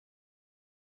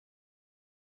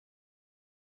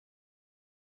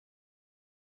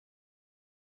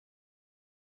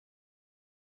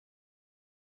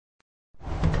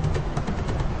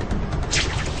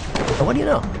But what do you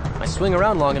know? I swing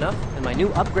around long enough, and my new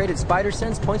upgraded spider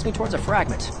sense points me towards a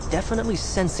fragment. Definitely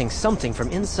sensing something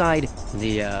from inside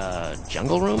the,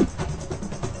 jungle room?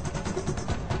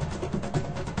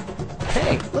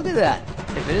 Hey, look at that!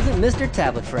 If it isn't Mr.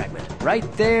 Tablet Fragment, right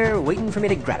there waiting for me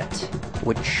to grab it.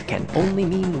 Which can only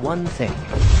mean one thing.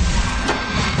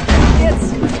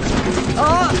 It's...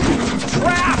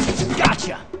 trapped!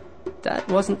 Gotcha! That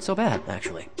wasn't so bad,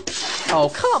 actually.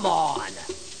 Oh, come on!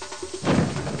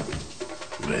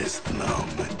 Rest now,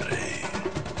 my brain.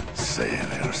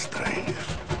 Save your strength.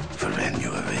 For when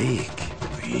you awake,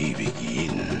 we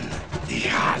begin the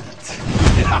hunt.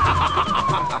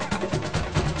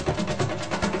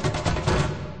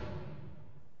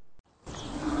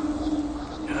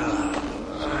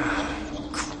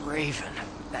 Craven.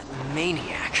 That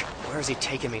maniac. Where's he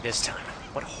taking me this time?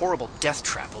 What horrible death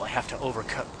trap will I have to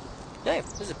overcome? Hey,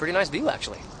 this is a pretty nice view,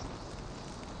 actually.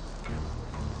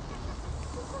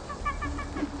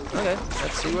 Okay,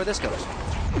 let's see where this goes.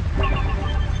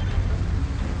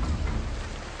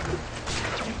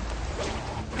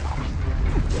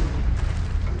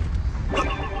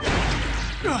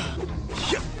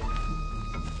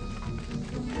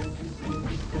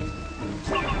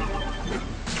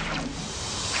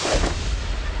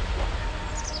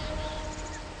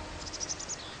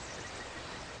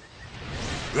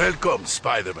 Welcome,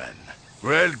 Spider-Man.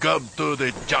 Welcome to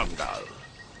the jungle.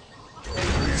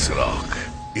 This rock,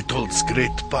 it holds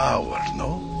great power,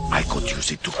 no? I could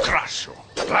use it to crush you,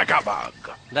 like a bug.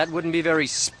 That wouldn't be very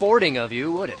sporting of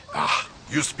you, would it? Ah,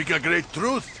 you speak a great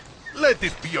truth. Let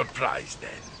it be your prize, then.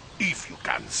 If you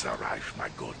can survive my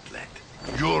gauntlet.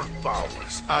 Your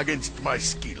powers against my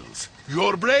skills.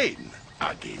 Your brain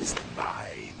against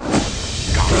mine.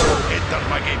 Come, enter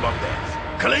my game of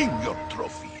death. Claim your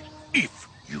trophy, if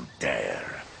you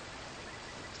dare.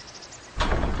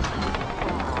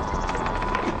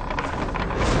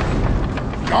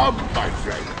 Come, my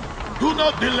friend. Do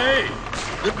not delay.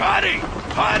 Hurry!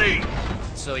 Hurry!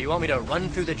 So you want me to run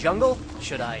through the jungle?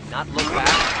 Should I not look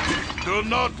back? Do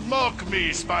not mock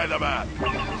me, Spider-Man.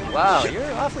 Wow,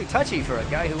 you're awfully touchy for a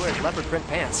guy who wears leopard print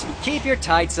pants. Keep your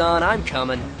tights on, I'm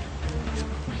coming.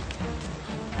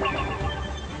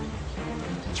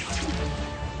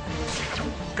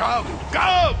 Come,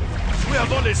 come! We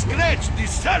have only scratched the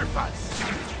surface.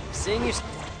 Seeing you...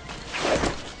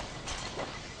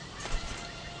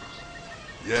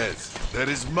 Yes, there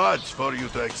is much for you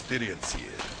to experience here.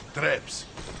 Traps,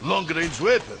 long-range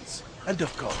weapons, and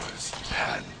of course,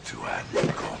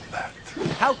 hand-to-hand combat.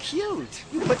 How cute!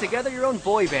 You put together your own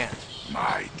boy band.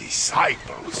 My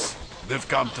disciples. They've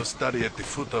come to study at the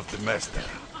foot of the master,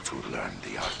 to learn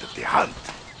the art of the hunt,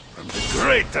 from the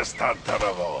greatest hunter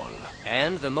of all.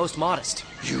 And the most modest.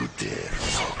 You dare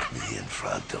mock me in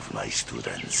front of my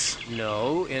students?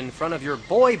 No, in front of your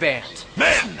boy band.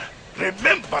 Men,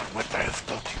 remember what I have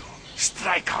taught you.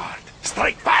 Strike hard,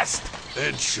 strike fast,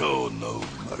 and show no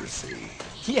mercy.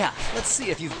 Yeah, let's see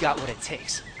if you've got what it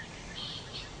takes.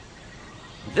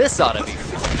 This ought to be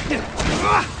fun.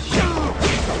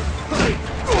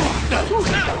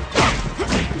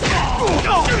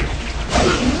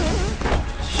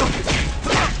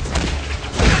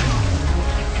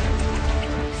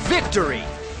 Victory!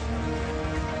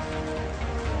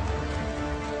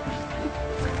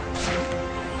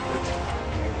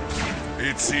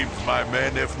 It seems my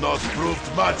men have not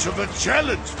proved much of a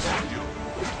challenge for you.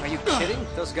 Are you kidding?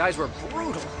 Those guys were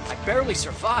brutal. I barely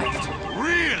survived.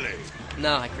 Really?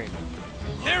 No, I creamed.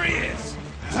 There he is!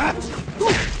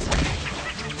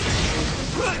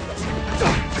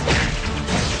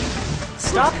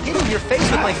 Stop hitting your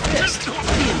face with my fist!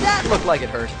 That looked like it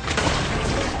hurt.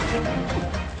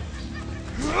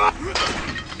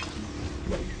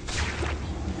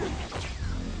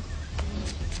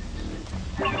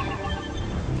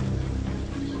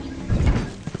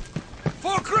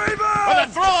 For Craven! For the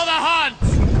thrill of the hunt!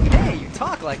 Hey, you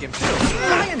talk like him too.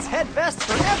 Lion's head vest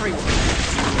for everyone.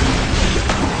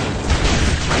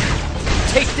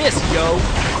 Take this, yo!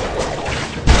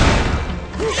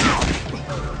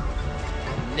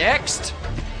 Next!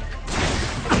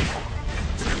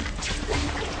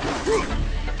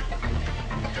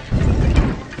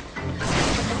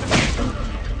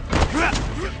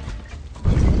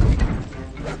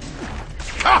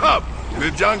 Come! The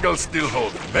jungle still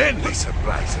holds many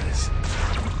surprises.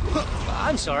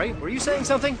 I'm sorry, were you saying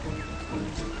something?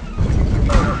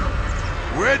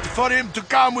 Wait for him to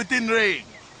come within range.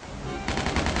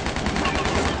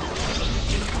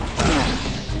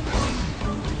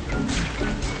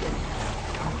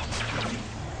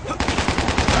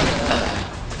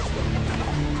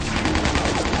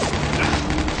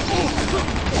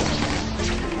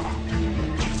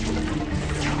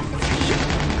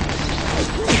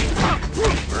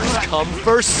 come,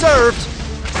 first served.